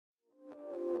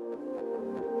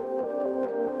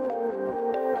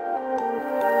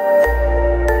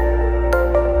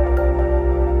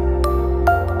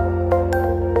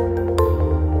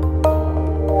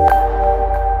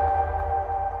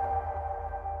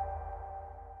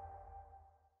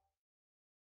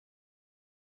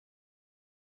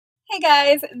Hey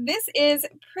guys, this is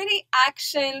Pretty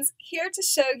Actions here to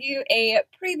show you a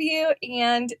preview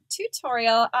and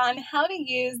tutorial on how to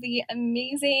use the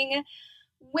amazing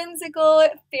whimsical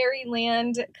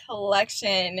Fairyland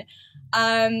collection.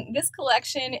 This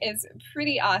collection is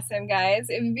pretty awesome, guys.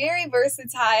 Very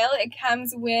versatile. It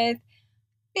comes with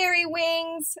fairy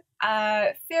wings,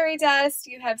 fairy dust,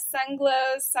 you have sun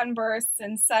glows, sunbursts,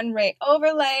 and sun ray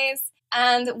overlays.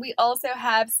 And we also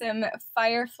have some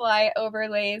firefly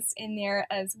overlays in there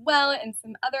as well and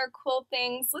some other cool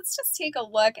things. Let's just take a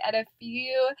look at a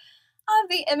few of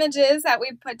the images that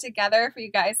we've put together for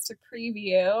you guys to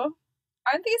preview.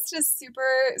 Aren't these just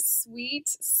super sweet?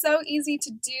 So easy to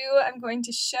do. I'm going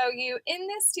to show you in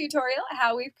this tutorial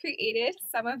how we've created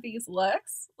some of these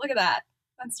looks. Look at that.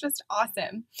 That's just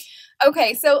awesome.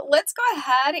 Okay, so let's go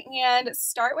ahead and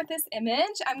start with this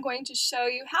image. I'm going to show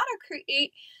you how to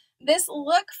create this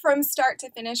look from start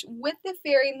to finish with the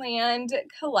Fairyland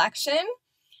collection.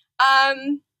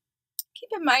 Keep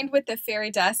in mind with the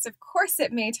fairy dust, of course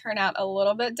it may turn out a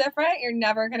little bit different. You're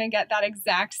never going to get that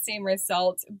exact same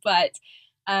result, but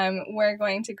we're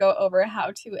going to go over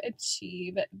how to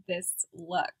achieve this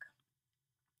look.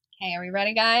 Okay, are we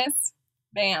ready, guys?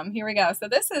 Bam, here we go. So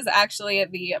this is actually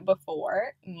the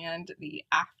before and the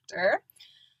after.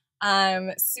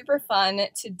 Super fun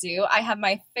to do. I have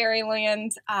my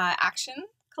Fairyland action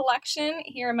collection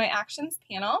here in my actions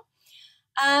panel.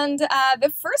 And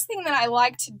the first thing that I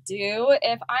like to do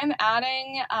if I'm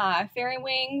adding fairy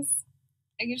wings,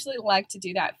 I usually like to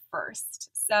do that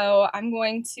first. So I'm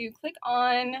going to click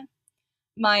on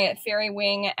my fairy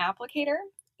wing applicator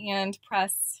and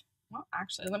press, well,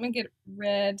 actually, let me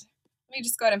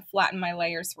just go ahead and flatten my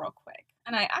layers real quick.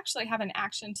 And I actually have an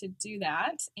action to do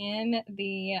that in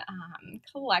the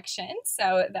collection,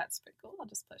 so that's pretty cool. I'll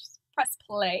just press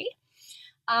play.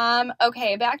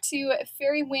 Okay, back to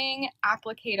Fairy Wing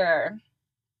Applicator.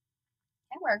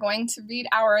 And we're going to read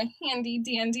our handy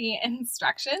dandy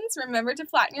instructions. Remember to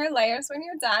flatten your layers when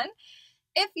you're done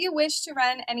if you wish to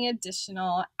run any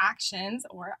additional actions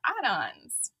or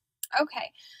add-ons.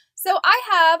 Okay, so I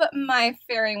have my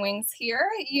fairy wings here.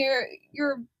 Your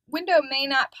window may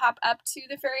not pop up to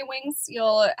the fairy wings.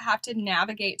 You'll have to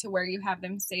navigate to where you have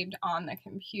them saved on the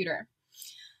computer.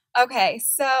 Okay,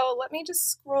 so let me just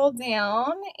scroll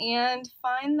down and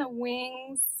find the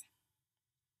wings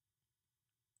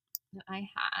that I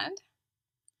had.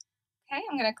 Okay,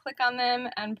 I'm going to click on them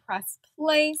and press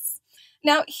place.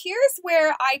 Now here's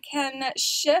where I can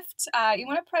shift. You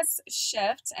want to press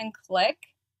shift and click,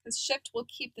 because shift will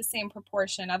keep the same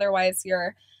proportion. Otherwise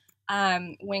your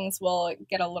wings will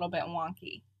get a little bit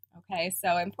wonky. Okay,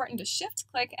 so important to shift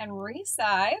click and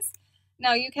resize.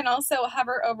 Now you can also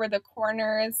hover over the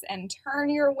corners and turn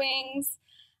your wings.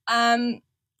 Now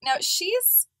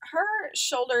her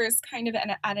shoulder is kind of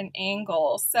at an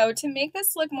angle. So to make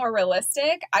this look more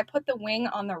realistic, I put the wing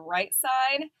on the right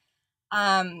side.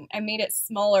 I made it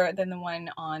smaller than the one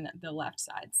on the left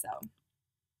side. So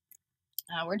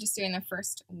we're just doing the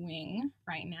first wing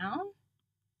right now.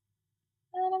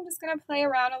 And I'm just going to play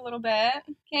around a little bit.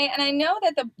 Okay, and I know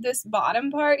that this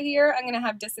bottom part here, I'm going to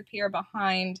have disappear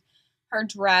behind her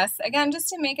dress. Again, just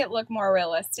to make it look more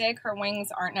realistic, her wings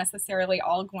aren't necessarily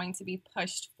all going to be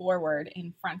pushed forward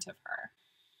in front of her.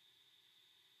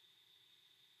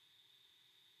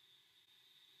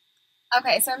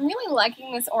 Okay, so I'm really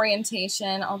liking this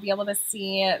orientation. I'll be able to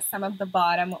see some of the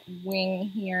bottom wing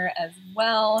here as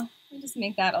well. Let me just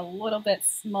make that a little bit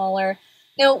smaller.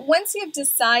 Now, once you've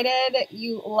decided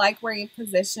you like where you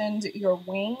positioned your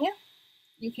wing,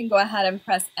 you can go ahead and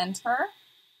press enter.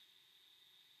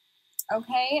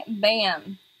 Okay,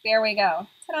 bam, there we go.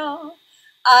 Ta-da!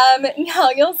 Now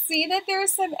you'll see that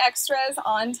there's some extras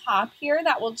on top here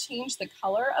that will change the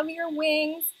color of your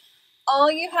wings. All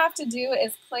you have to do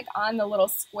is click on the little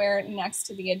square next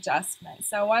to the adjustment.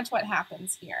 So watch what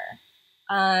happens here.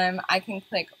 I can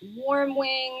click warm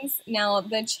wings. Now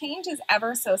the change is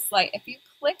ever so slight. If you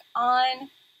click on,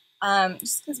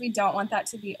 just because we don't want that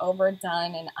to be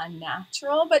overdone and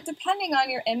unnatural, but depending on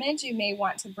your image, you may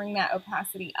want to bring that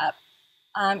opacity up.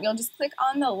 You'll just click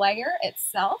on the layer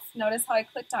itself. Notice how I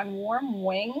clicked on warm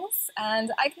wings,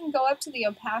 and I can go up to the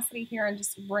opacity here and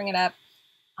just bring it up.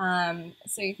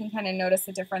 So you can kind of notice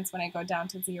the difference when I go down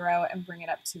to 0 and bring it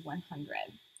up to 100.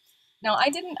 Now I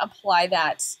didn't apply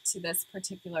that to this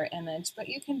particular image, but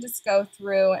you can just go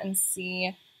through and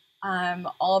see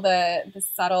all the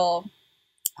subtle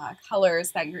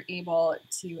colors that you're able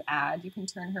to add. You can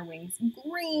turn her wings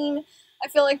green. I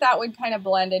feel like that would kind of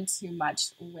blend in too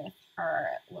much with her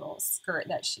little skirt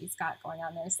that she's got going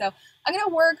on there. So I'm going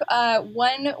to work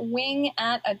one wing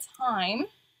at a time.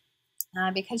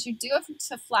 because you do have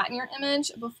to flatten your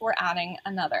image before adding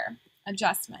another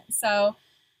adjustment. So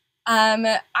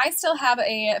I still have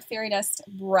a fairy dust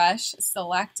brush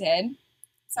selected.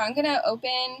 So I'm going to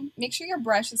open, make sure your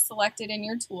brush is selected in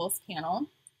your tools panel.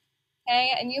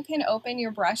 Okay, and you can open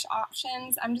your brush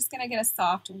options. I'm just going to get a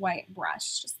soft white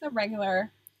brush, just the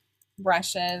regular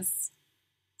brushes.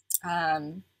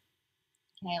 Okay,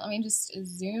 let me just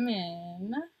zoom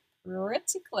in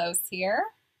pretty close here.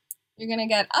 You're going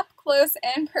to get up close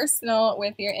and personal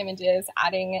with your images,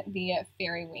 adding the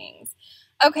fairy wings.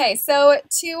 Okay, so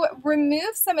to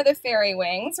remove some of the fairy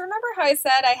wings, remember how I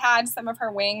said I had some of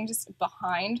her wing just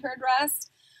behind her dress?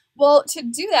 Well, to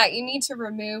do that, you need to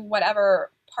remove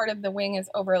whatever part of the wing is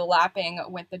overlapping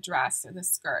with the dress or the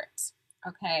skirt.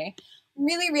 Okay,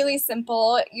 really, really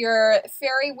simple. Your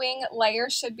fairy wing layer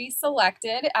should be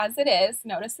selected as it is.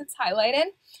 Notice it's highlighted.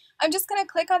 I'm just going to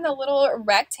click on the little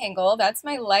rectangle. That's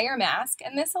my layer mask,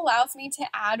 and this allows me to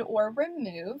add or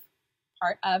remove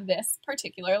part of this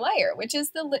particular layer, which is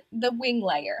the wing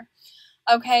layer.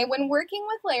 Okay, when working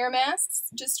with layer masks,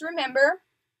 just remember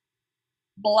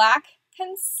black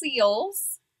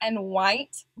conceals and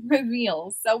white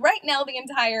reveals. So right now the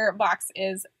entire box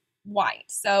is white,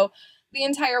 so the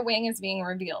entire wing is being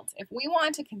revealed. If we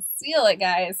want to conceal it,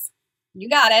 guys, you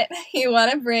got it. You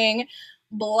want to bring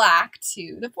black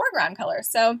to the foreground color.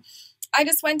 So I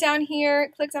just went down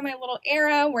here, clicked on my little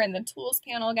arrow. We're in the tools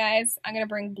panel, guys. I'm going to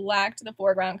bring black to the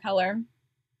foreground color.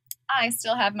 I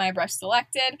still have my brush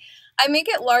selected. I make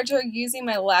it larger using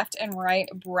my left and right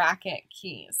bracket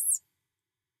keys.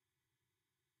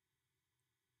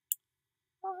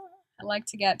 I like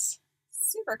to get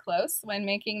super close when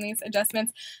making these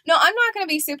adjustments. No, I'm not going to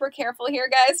be super careful here,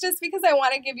 guys, just because I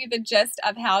want to give you the gist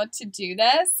of how to do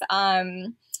this.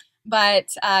 But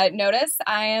notice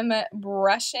I am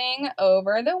brushing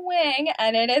over the wing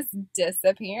and it is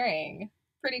disappearing.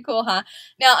 Pretty cool, huh?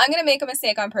 Now I'm going to make a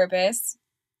mistake on purpose.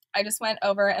 I just went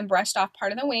over and brushed off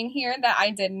part of the wing here that I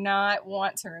did not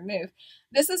want to remove.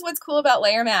 This is what's cool about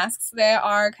layer masks. They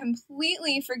are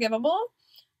completely forgivable.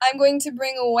 I'm going to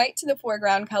bring white to the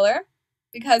foreground color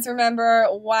because remember,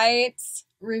 white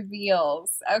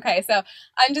reveals. Okay, so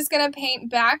I'm just going to paint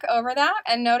back over that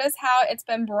and notice how it's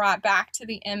been brought back to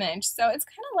the image. So it's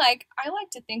kind of like, I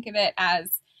like to think of it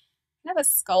as kind of a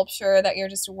sculpture that you're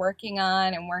just working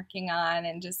on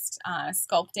and just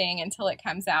sculpting until it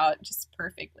comes out just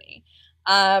perfectly.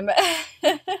 So, I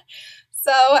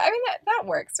mean, that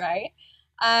works, right?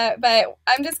 But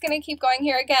I'm just going to keep going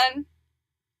here again.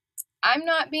 I'm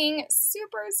not being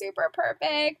super, super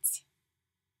perfect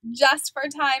just for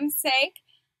time's sake.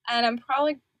 And I'm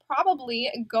probably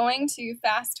going to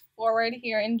fast forward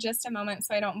here in just a moment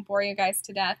so I don't bore you guys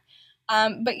to death.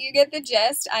 But you get the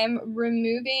gist. I'm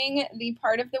removing the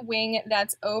part of the wing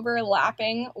that's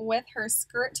overlapping with her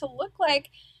skirt to look like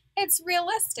it's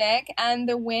realistic and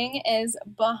the wing is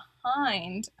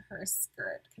behind her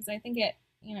skirt, because I think it,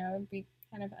 would be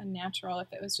kind of unnatural if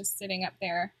it was just sitting up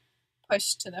there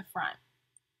pushed to the front.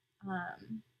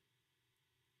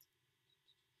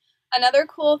 Another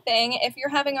cool thing, if you're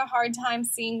having a hard time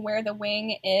seeing where the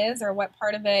wing is or what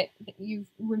part of it that you've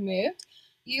removed,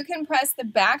 you can press the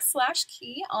 /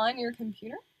 key on your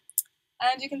computer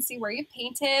and you can see where you've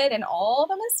painted and all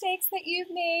the mistakes that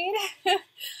you've made.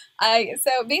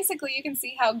 So basically you can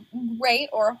see how great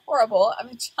or horrible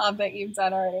of a job that you've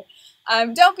done already.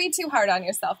 Don't be too hard on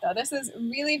yourself though. This is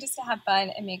really just to have fun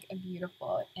and make a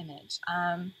beautiful image.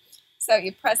 So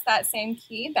you press that same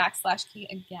key, / key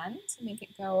again to make it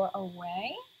go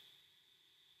away.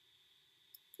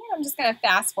 And I'm just going to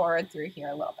fast forward through here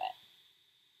a little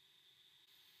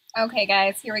bit. Okay,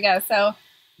 guys, here we go. So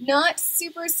not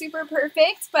super, super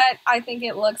perfect, but I think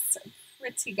it looks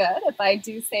pretty good, if I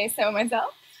do say so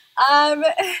myself.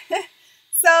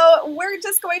 So we're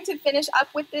just going to finish up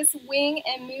with this wing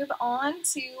and move on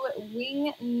to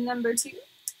wing number 2.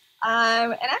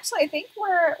 And actually, I think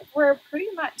we're pretty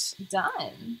much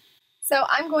done. So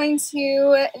I'm going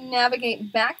to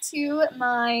navigate back to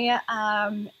my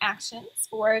actions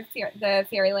for the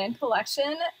Fairyland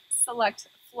collection. Select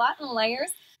flatten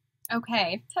layers.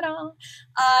 Okay, ta-da!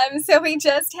 So we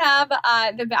just have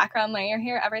the background layer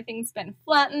here. Everything's been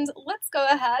flattened. Let's go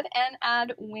ahead and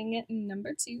add wing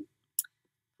number 2.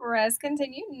 Press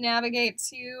continue. Navigate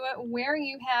to where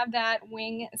you have that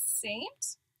wing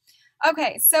saved.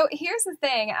 Okay, so here's the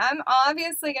thing. I'm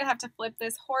obviously going to have to flip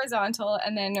this horizontal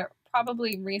and then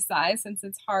probably resize since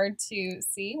it's hard to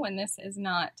see when this is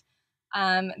not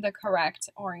the correct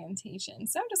orientation.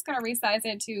 So I'm just going to resize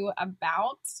it to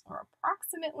about or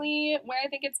approximately where I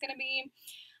think it's going to be.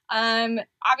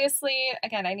 Obviously,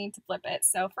 again, I need to flip it.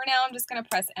 So for now, I'm just going to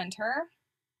press enter.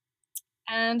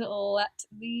 and let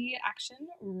the action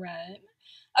run.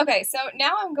 Okay, so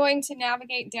now I'm going to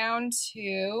navigate down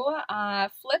to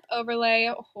Flip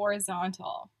Overlay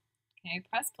Horizontal. Okay,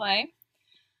 press play.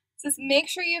 It says make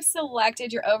sure you've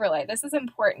selected your overlay. This is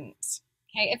important.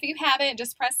 Okay, if you haven't,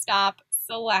 just press stop,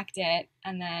 select it,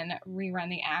 and then rerun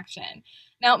the action.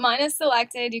 Now mine is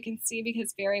selected, you can see,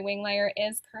 because Fairy Wing Layer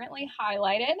is currently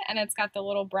highlighted and it's got the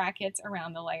little brackets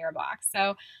around the layer box.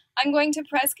 So I'm going to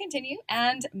press continue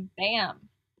and bam.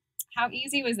 How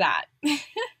easy was that?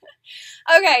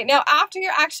 Okay, now after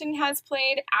your action has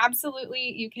played,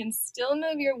 absolutely, you can still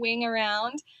move your wing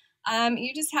around.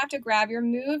 You just have to grab your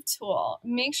move tool.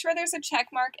 Make sure there's a check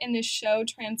mark in the show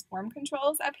transform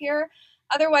controls up here.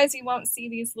 Otherwise, you won't see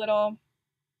these little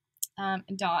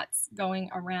dots going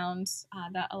around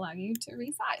that allow you to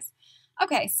resize.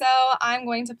 Okay, so I'm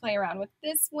going to play around with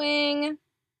this wing.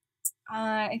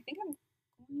 I think I'm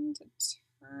going to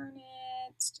turn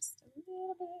it just a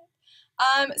little bit.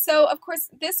 So of course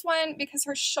this one, because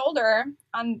her shoulder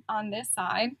on this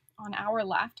side, on our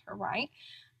left, her right,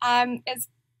 is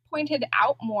pointed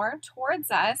out more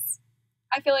towards us.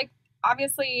 I feel like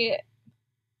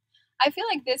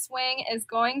this wing is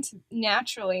going to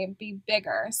naturally be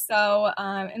bigger. So,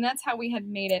 and that's how we had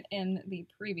made it in the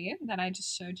preview that I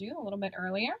just showed you a little bit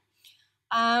earlier.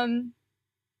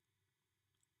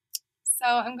 So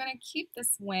I'm going to keep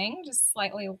this wing just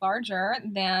slightly larger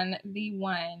than the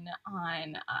one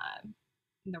on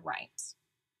the right.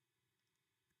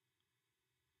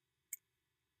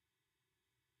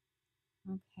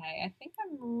 Okay, I think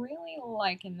I'm really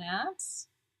liking that.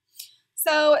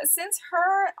 So since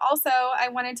I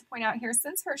wanted to point out here,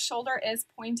 since her shoulder is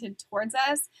pointed towards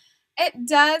us, it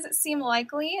does seem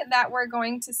likely that we're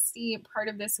going to see part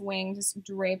of this wing just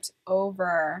draped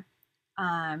over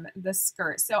the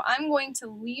skirt. So I'm going to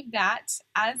leave that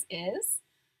as is.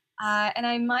 And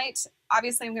I might,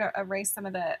 obviously I'm going to erase some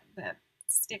of the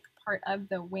stick part of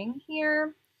the wing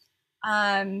here.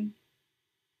 But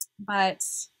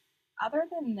other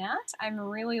than that, I'm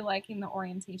really liking the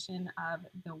orientation of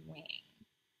the wing.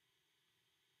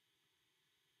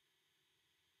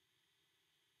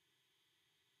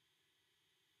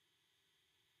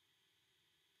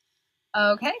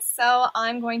 Okay, so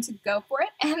I'm going to go for it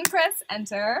and press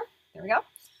enter. There we go.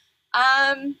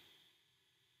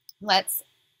 Let's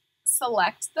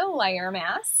select the layer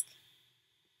mask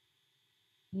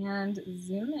and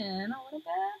zoom in a little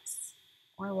bit,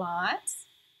 or a lot.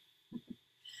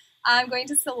 I'm going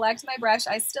to select my brush.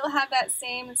 I still have that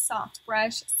same soft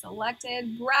brush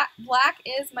selected. Black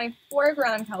is my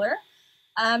foreground color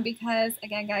because,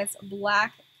 again, guys,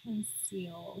 black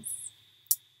conceals.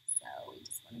 So we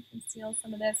just want to conceal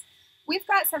some of this. We've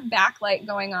got some backlight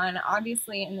going on,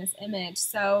 obviously, in this image,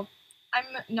 so I'm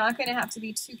not going to have to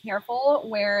be too careful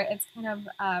where it's kind of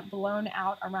blown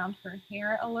out around her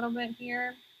hair a little bit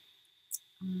here.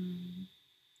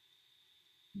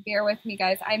 Bear with me,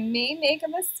 guys. I may make a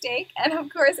mistake, and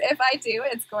of course, if I do,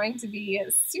 it's going to be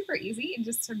super easy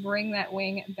just to bring that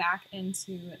wing back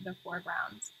into the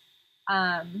foreground.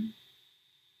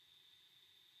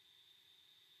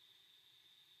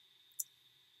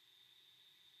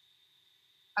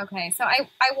 Okay, so I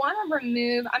want to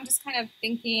remove, I'm just kind of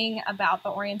thinking about the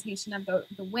orientation of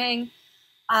the wing.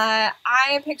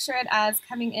 I picture it as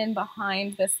coming in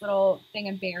behind this little thing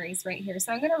of berries right here.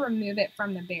 So I'm going to remove it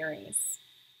from the berries.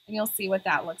 And you'll see what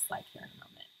that looks like here in a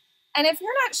moment. And if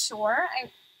you're not sure,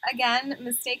 again,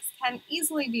 mistakes can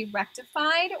easily be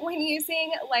rectified when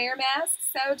using layer masks,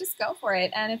 so just go for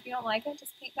it. And if you don't like it,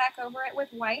 just paint back over it with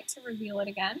white to reveal it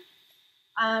again.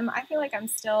 I feel like I'm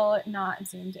still not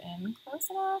zoomed in close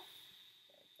enough.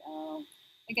 There we go.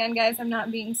 Again, guys, I'm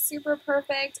not being super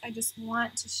perfect. I just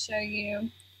want to show you,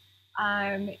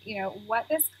 you know, what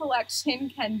this collection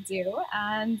can do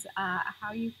and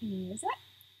how you can use it,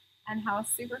 and how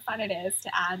super fun it is to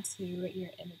add to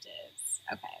your images.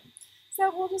 Okay,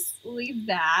 so we'll just leave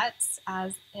that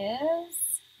as is.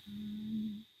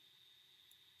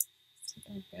 Let's take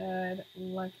a good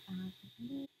look at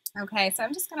it. Okay, so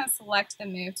I'm just going to select the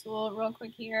move tool real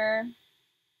quick here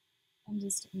and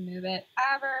just move it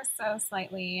ever so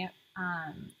slightly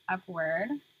upward.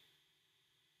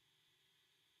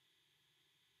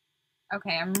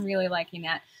 Okay, I'm really liking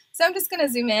that. So I'm just going to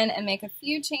zoom in and make a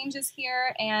few changes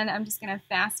here, and I'm just going to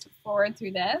fast forward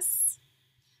through this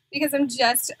because I'm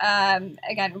just,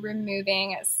 again,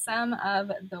 removing some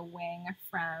of the wing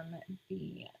from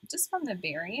the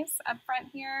berries up front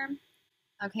here.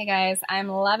 Okay, guys, I'm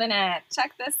loving it.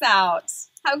 Check this out.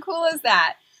 How cool is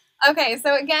that? Okay,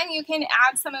 so again, you can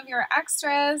add some of your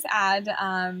extras, add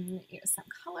some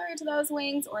color to those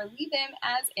wings, or leave them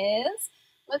as is.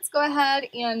 let's go ahead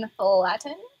and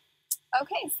flatten.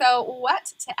 Okay, so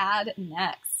what to add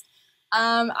next?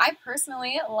 I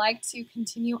personally like to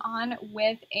continue on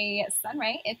with a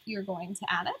sunray if you're going to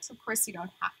add it. Of course, you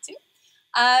don't have to.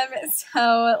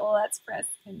 So let's press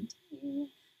continue.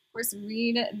 Of course,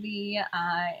 read the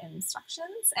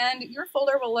instructions, and your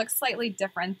folder will look slightly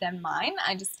different than mine.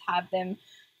 I just have them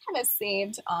kind of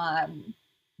saved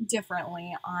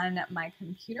differently on my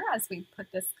computer as we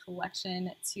put this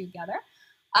collection together.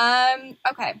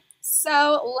 Okay,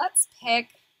 so let's pick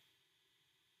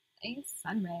a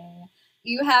sunray.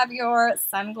 You have your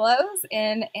sun glows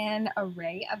in an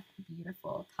array of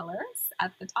beautiful colors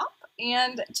at the top,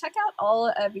 and check out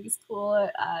all of these cool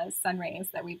sun rays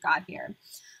that we've got here.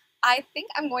 I think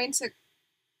I'm going to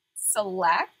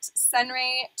select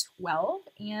sunray 12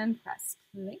 and press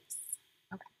place.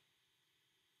 Okay.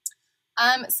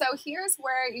 So here's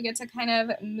where you get to kind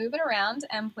of move it around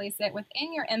and place it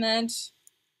within your image.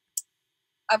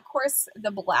 Of course,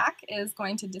 the black is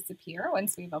going to disappear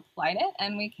once we've applied it,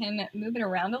 and we can move it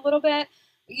around a little bit.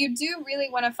 But you do really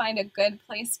want to find a good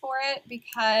place for it,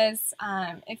 because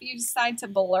if you decide to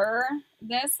blur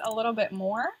this a little bit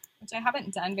more, which I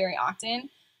haven't done very often,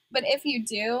 but if you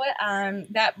do,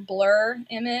 that blur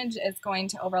image is going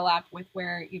to overlap with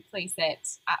where you place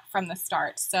it from the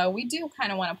start. So we do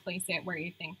kind of want to place it where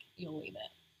you think you'll leave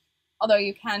it, although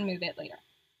you can move it later.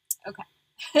 Okay.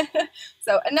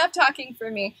 So enough talking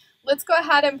for me. Let's go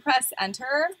ahead and press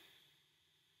enter,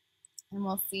 and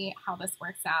we'll see how this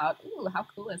works out. Ooh, how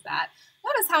cool is that?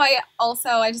 Notice how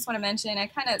I just want to mention, I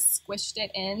kind of squished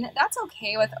it in. That's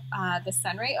okay with the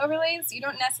sunray overlays. You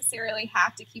don't necessarily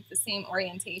have to keep the same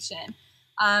orientation.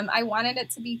 I wanted it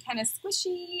to be kind of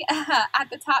squishy at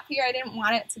the top here. I didn't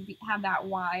want it to have that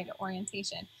wide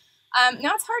orientation.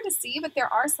 Now it's hard to see, but there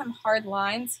are some hard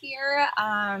lines here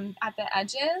at the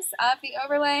edges of the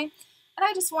overlay, and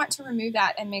I just want to remove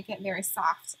that and make it very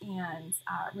soft and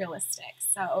realistic.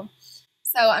 So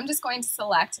I'm just going to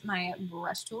select my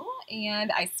brush tool,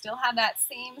 and I still have that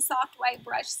same soft white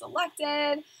brush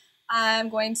selected. I'm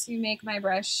going to make my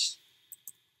brush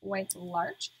white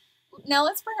large. Now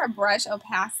let's bring our brush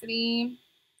opacity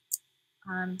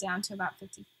down to about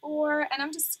 54, and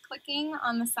I'm just clicking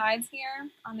on the sides here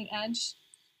on the edge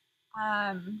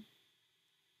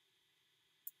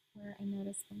where I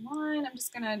notice the line. I'm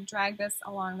just going to drag this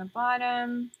along the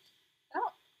bottom. I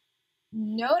don't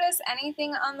notice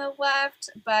anything on the left,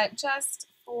 but just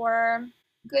for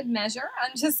good measure,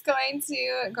 I'm just going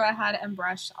to go ahead and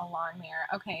brush along there.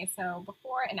 Okay, so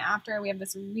before and after, we have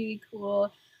this really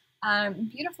cool,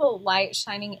 beautiful light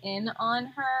shining in on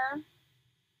her.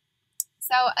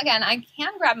 So again, I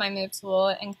can grab my move tool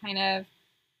and kind of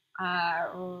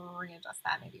readjust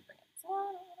that, maybe bring it down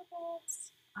a little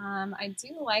bit. I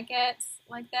do like it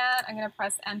like that. I'm going to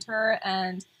press enter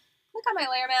and click on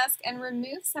my layer mask and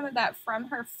remove some of that from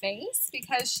her face,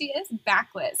 because she is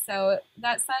backlit, so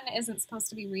that sun isn't supposed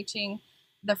to be reaching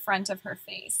the front of her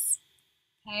face.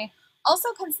 Okay.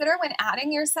 Also consider when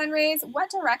adding your sun rays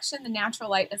what direction the natural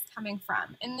light is coming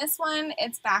from. In this one,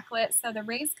 it's backlit, so the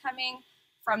rays coming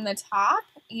from the top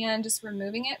and just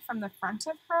removing it from the front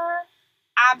of her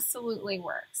absolutely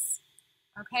works.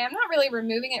 Okay, I'm not really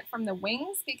removing it from the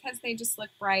wings because they just look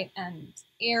bright and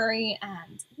airy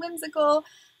and whimsical.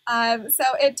 So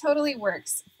it totally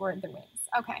works for the wings.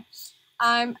 Okay,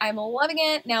 I'm loving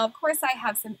it. Now, of course, I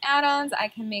have some add-ons. I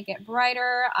can make it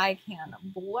brighter. I can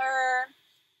blur.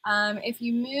 If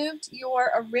you moved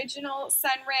your original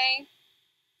sun ray,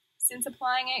 since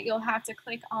applying it, you'll have to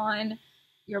click on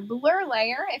your blur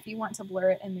layer if you want to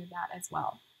blur it and move that as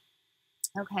well.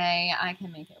 Okay, I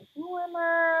can make it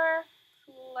warmer,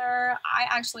 cooler. I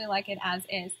actually like it as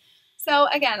is. So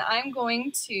again, I'm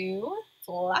going to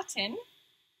flatten.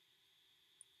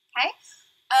 Okay,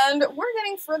 and we're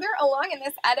getting further along in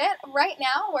this edit. Right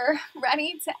now, we're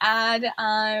ready to add,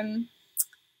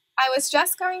 I was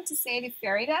just going to say the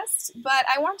fairy dust, but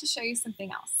I want to show you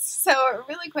something else. So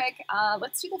really quick,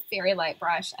 let's do the fairy light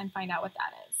brush and find out what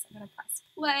that is. I'm going to press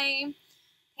play,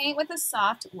 paint with a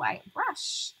soft white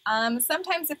brush.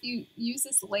 Sometimes if you use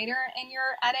this later in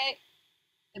your edit,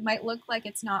 it might look like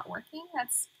it's not working.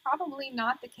 That's probably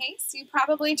not the case. You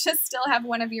probably just still have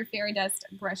one of your fairy dust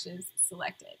brushes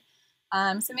selected.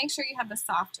 So make sure you have the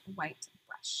soft white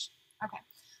brush. Okay.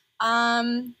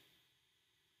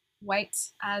 White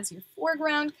as your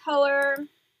foreground color.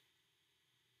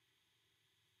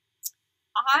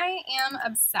 I am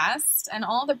obsessed, and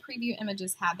all the preview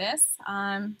images have this,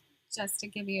 just to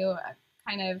give you a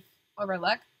kind of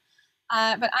overlook.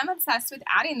 But I'm obsessed with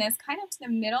adding this kind of to the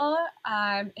middle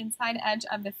inside edge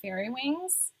of the fairy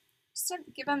wings. just to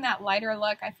give them that lighter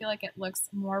look. I feel like it looks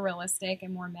more realistic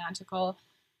and more magical.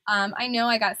 I know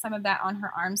I got some of that on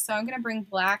her arms, so I'm going to bring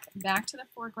black back to the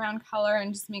foreground color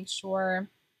and just make sure,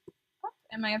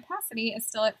 and my opacity is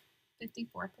still at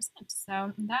 54%,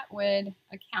 so that would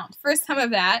account for some of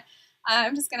that.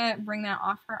 I'm just going to bring that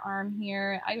off her arm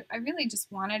here. I really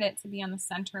just wanted it to be on the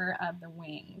center of the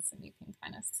wings, and you can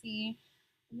kind of see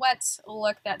what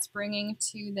look that's bringing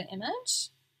to the image.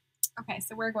 Okay,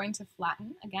 so we're going to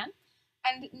flatten again.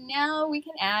 And now we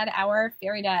can add our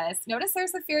fairy dust. Notice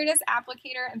there's a fairy dust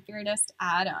applicator and fairy dust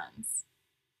add-ons.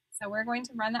 So we're going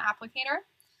to run the applicator,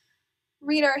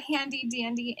 read our handy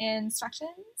dandy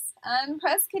instructions, and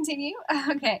press continue.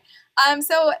 Okay,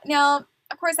 so now,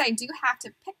 of course, I do have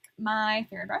to pick my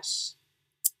fairy brush.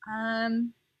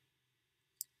 And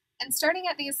starting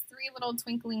at these three little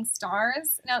twinkling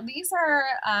stars. Now these are,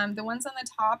 the ones on the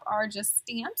top are just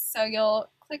stamps, so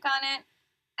you'll click on it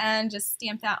and just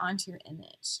stamp that onto your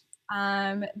image.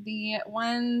 The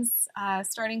ones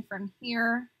starting from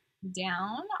here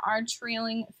down are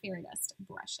trailing fairy dust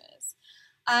brushes.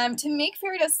 To make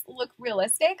fairy dust look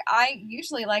realistic, I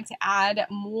usually like to add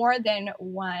more than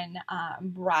one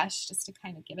brush just to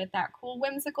kind of give it that cool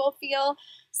whimsical feel.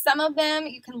 Some of them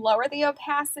you can lower the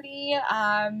opacity.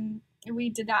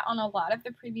 We did that on a lot of the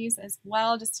previews as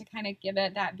well, just to kind of give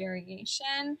it that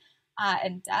variation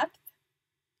and depth.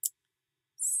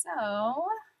 So,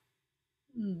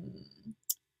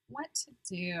 what to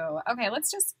do? Okay,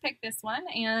 let's just pick this one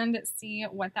and see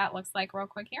what that looks like real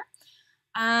quick here.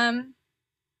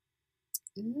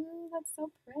 Ooh, that's so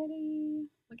pretty.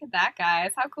 Look at that,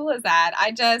 guys. How cool is that?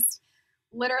 I just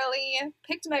literally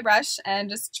picked my brush and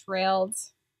just trailed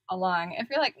along. If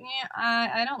you're like,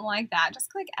 I don't like that, just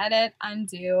click edit,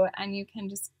 undo, and you can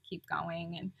just keep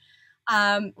going. And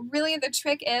really the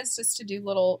trick is just to do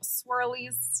little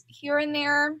swirlies here and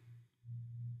there.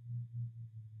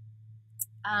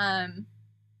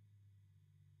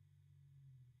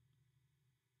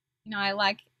 You know, I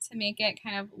like to make it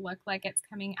kind of look like it's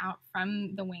coming out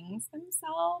from the wings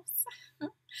themselves.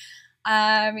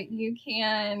 You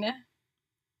can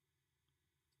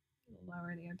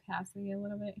lower the opacity a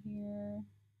little bit here.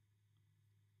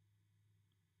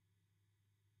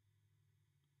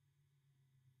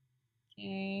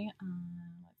 Okay, let's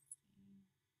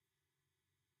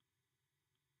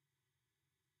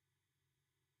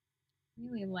see.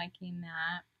 Really liking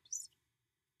that.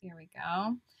 There we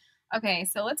go. Okay,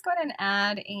 so let's go ahead and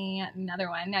add another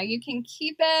one. Now you can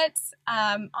keep it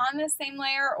on the same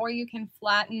layer, or you can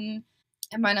flatten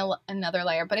and run another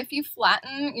layer. But if you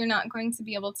flatten, you're not going to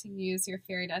be able to use your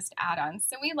fairy dust add-ons.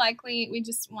 So we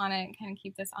just want to kind of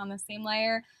keep this on the same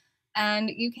layer. And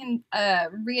you can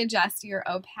readjust your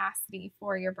opacity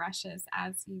for your brushes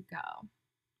as you go.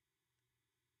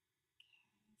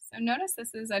 So notice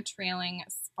this is a trailing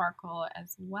sparkle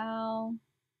as well.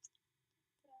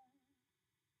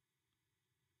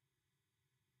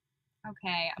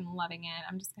 Okay, I'm loving it.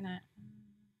 I'm just gonna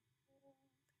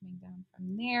coming down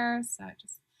from there. So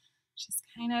she's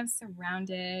kind of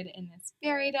surrounded in this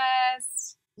fairy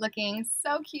dust, looking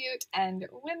so cute and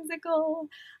whimsical.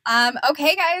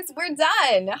 Okay, guys, we're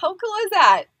done. How cool is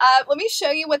that? Let me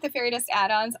show you what the fairy dust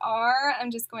add-ons are.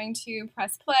 I'm just going to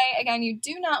press play. Again, you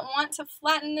do not want to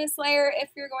flatten this layer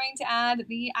if you're going to add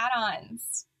the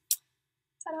add-ons.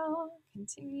 Ta-da!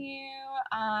 Continue.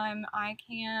 I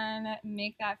can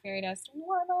make that fairy dust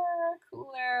warmer,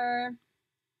 cooler,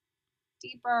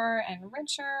 deeper, and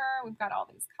richer. We've got all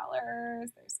these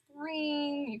colors. There's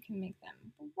green. You can make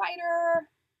them brighter.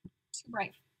 Too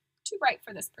bright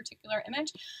for this particular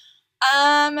image.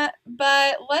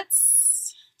 But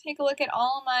let's take a look at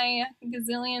all my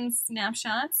gazillion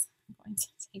snapshots. I'm going to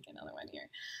take another one here.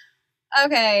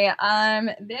 Okay,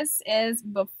 this is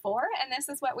before, and this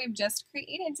is what we've just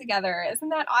created together. Isn't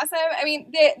that awesome? I mean,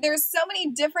 there's so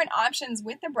many different options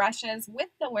with the brushes, with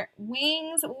the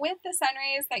wings, with the sun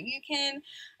rays that you can,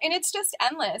 and it's just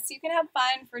endless. You can have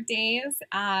fun for days,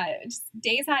 just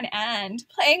days on end,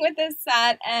 playing with this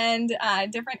set and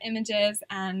different images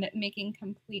and making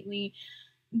completely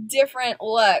different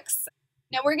looks.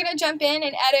 Now we're going to jump in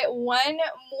and edit one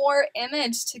more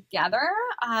image together.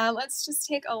 Let's just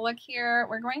take a look here.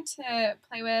 We're going to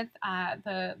play with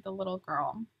the little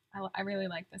girl. I really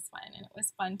like this one, and it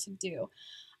was fun to do.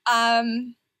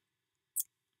 So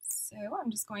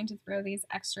I'm just going to throw these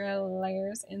extra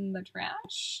layers in the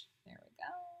trash. There we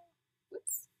go.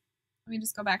 Oops. Let me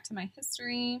just go back to my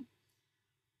history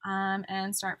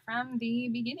and start from the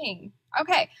beginning.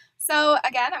 Okay, so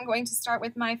again, I'm going to start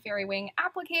with my fairy wing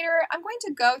applicator. I'm going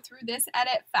to go through this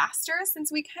edit faster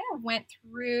since we kind of went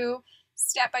through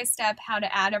step by step how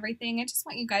to add everything. I just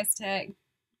want you guys to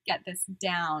get this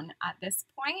down at this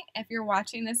point if you're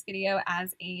watching this video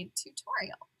as a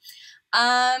tutorial.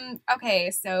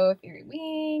 Okay, so fairy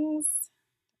wings.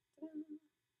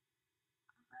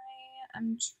 I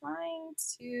am trying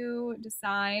to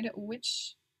decide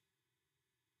which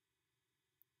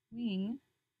wing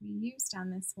we used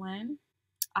on this one.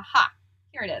 Aha,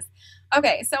 here it is.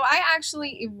 Okay, so I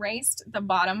actually erased the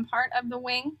bottom part of the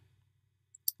wing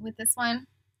with this one.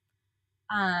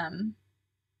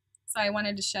 So I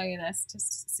wanted to show you this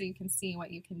just so you can see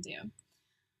what you can do.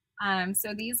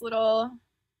 So these little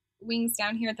wings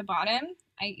down here at the bottom,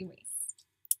 I erased.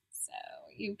 So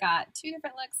you've got two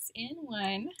different looks in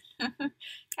one.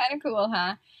 Kind of cool,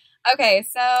 huh? Okay,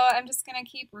 so I'm just gonna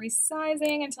keep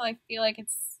resizing until I feel like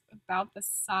it's about the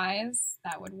size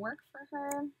that would work for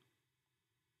her.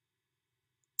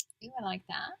 Ooh, I like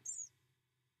that.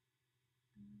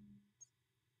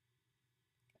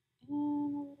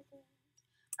 All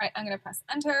right, I'm gonna press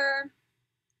enter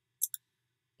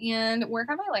and work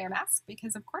on my layer mask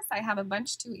because of course I have a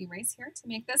bunch to erase here to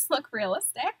make this look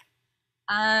realistic,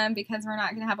 because we're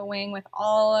not gonna have a wing with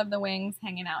all of the wings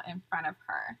hanging out in front of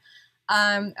her.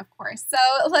 Of course. So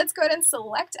let's go ahead and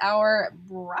select our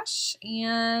brush,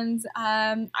 and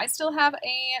I still have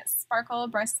a sparkle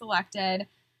brush selected.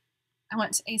 I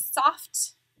want a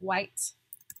soft white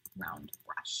round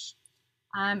brush.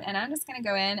 And I'm just going to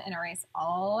go in and erase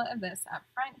all of this up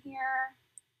front here.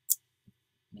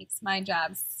 Makes my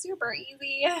job super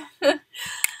easy.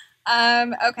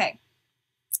 Okay.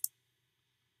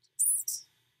 Just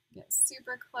get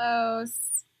super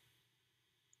close.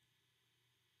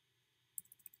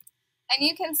 And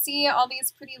you can see all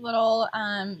these pretty little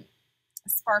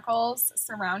sparkles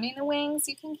surrounding the wings.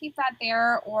 You can keep that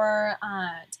there or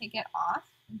take it off.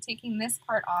 I'm taking this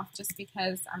part off just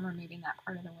because I'm removing that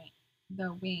part of the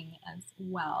wing as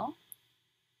well.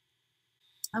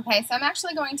 Okay, so I'm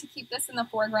actually going to keep this in the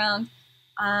foreground.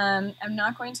 I'm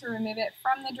not going to remove it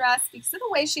from the dress because of the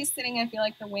way she's sitting. I feel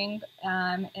like the wing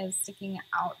is sticking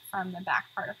out from the back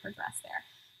part of her dress there.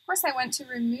 Of course, I want to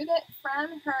remove it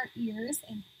from her ears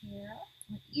and hair,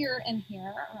 or ear and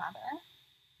hair rather.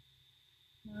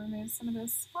 Remove some of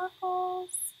those sparkles.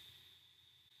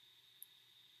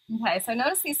 Okay, so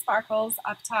notice these sparkles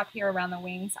up top here around the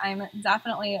wings. I'm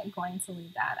definitely going to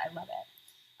leave that. I love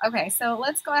it. Okay, so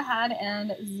let's go ahead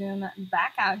and zoom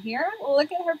back out here.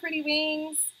 Look at her pretty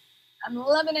wings. I'm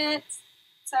loving it.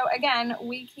 So again,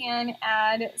 we can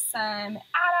add some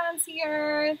add-ons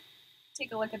here.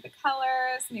 Take a look at the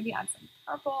colors, maybe add some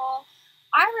purple.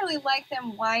 I really like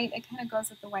them white. It kind of goes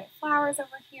with the white flowers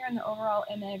over here in the overall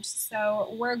image.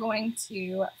 So we're going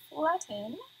to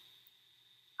flatten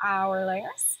our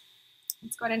layers.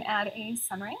 Let's go ahead and add a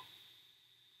sun ray.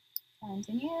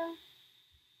 Continue.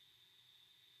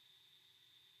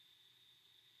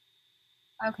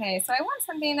 Okay, so I want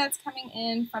something that's coming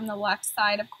in from the left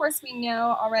side. Of course, we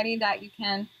know already that you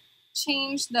can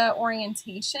change the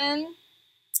orientation.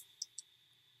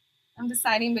 I'm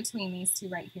deciding between these two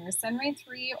right here, Sunray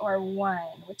 3 or 1.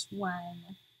 Which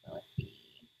one will it be?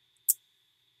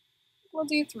 We'll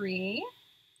do 3.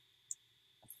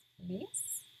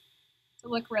 Nice. To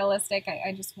look realistic,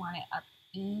 I just want it up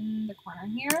in the corner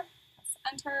here. Press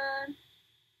enter.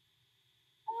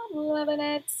 I'm loving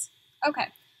it. Okay,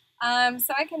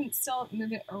 so I can still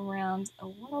move it around a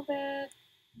little bit.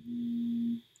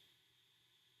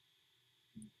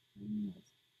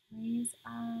 Raise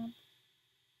up.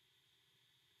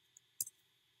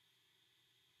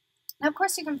 And of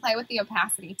course, you can play with the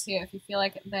opacity too if you feel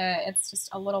like it's just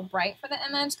a little bright for the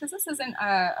image, because this isn't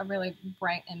a really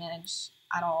bright image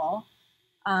at all.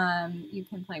 You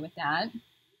can play with that.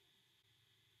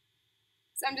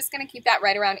 So I'm just going to keep that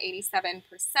right around 87%.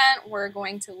 We're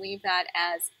going to leave that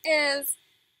as is,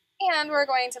 and we're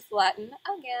going to flatten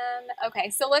again.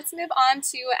 Okay, so let's move on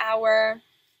to our,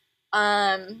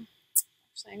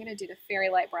 actually I'm going to do the fairy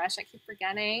light brush. I keep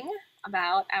forgetting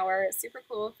about our super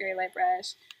cool fairy light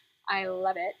brush. I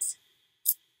love it.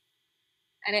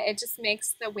 And it just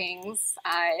makes the wings,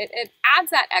 it adds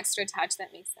that extra touch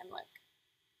that makes them look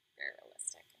very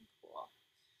realistic and cool.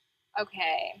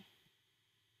 Okay.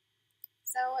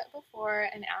 So before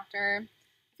and after,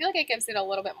 I feel like it gives it a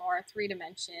little bit more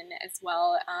 3-dimension as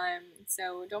well.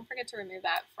 So don't forget to remove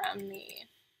that from the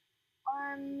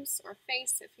arms or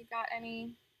face if you've got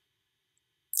any.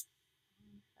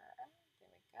 There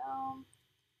we go.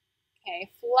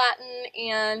 Okay, flatten,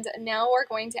 and now we're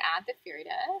going to add the fairy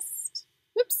dust.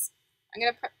 Whoops, I'm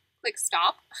going to click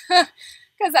stop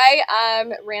because I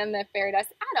ran the fairy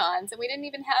dust add-ons and we didn't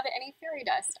even have any fairy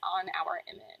dust on our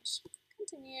image.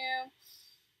 Continue.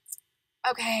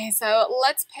 Okay, so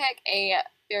let's pick a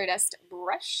fairy dust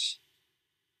brush.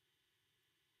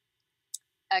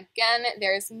 Again,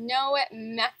 there's no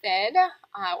method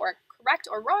or correct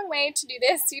or wrong way to do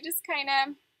this. You just kind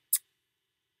of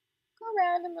go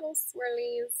around in little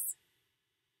swirlies.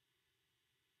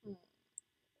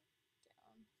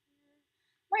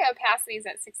 My opacity is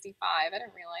at 65. I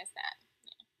didn't realize that.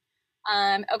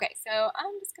 Okay, so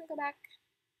I'm just going to go back.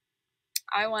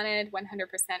 I wanted 100%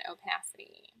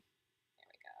 opacity. There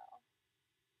we go.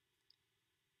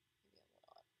 Maybe a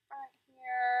little up front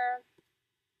here.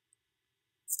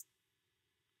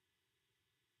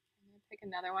 I'm going to pick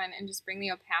another one and just bring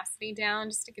the opacity down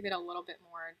just to give it a little bit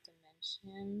more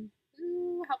dimension.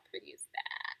 Ooh, how pretty is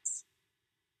that?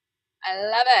 I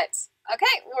love it.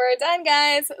 Okay, we're done,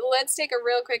 guys. Let's take a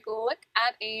real quick look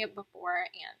at a before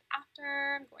and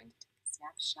after. I'm going to take a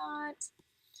snapshot.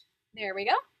 There we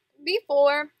go.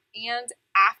 Before and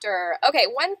after. Okay,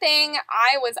 one thing,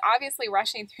 I was obviously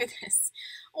rushing through this.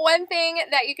 One thing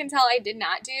that you can tell I did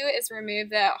not do is remove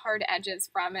the hard edges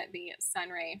from the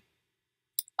sunray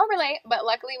overlay, but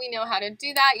luckily we know how to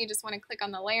do that. You just want to click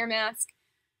on the layer mask.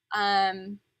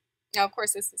 Now, of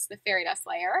course, this is the fairy dust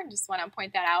layer. I just want to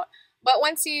point that out. But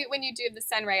when you do the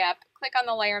sunray up, click on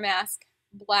the layer mask,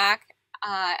 black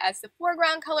as the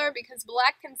foreground color, because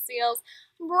black conceals.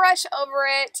 Brush over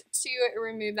it to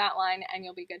remove that line and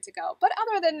you'll be good to go. But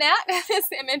other than that, this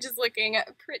image is looking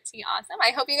pretty awesome.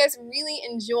 I hope you guys really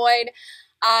enjoyed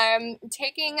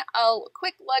taking a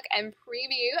quick look and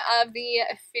preview of the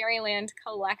Fairyland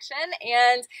collection,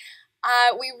 and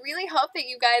we really hope that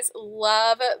you guys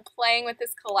love playing with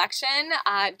this collection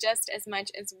just as much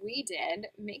as we did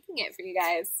making it for you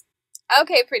guys.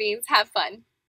 Okay, pretties, have fun.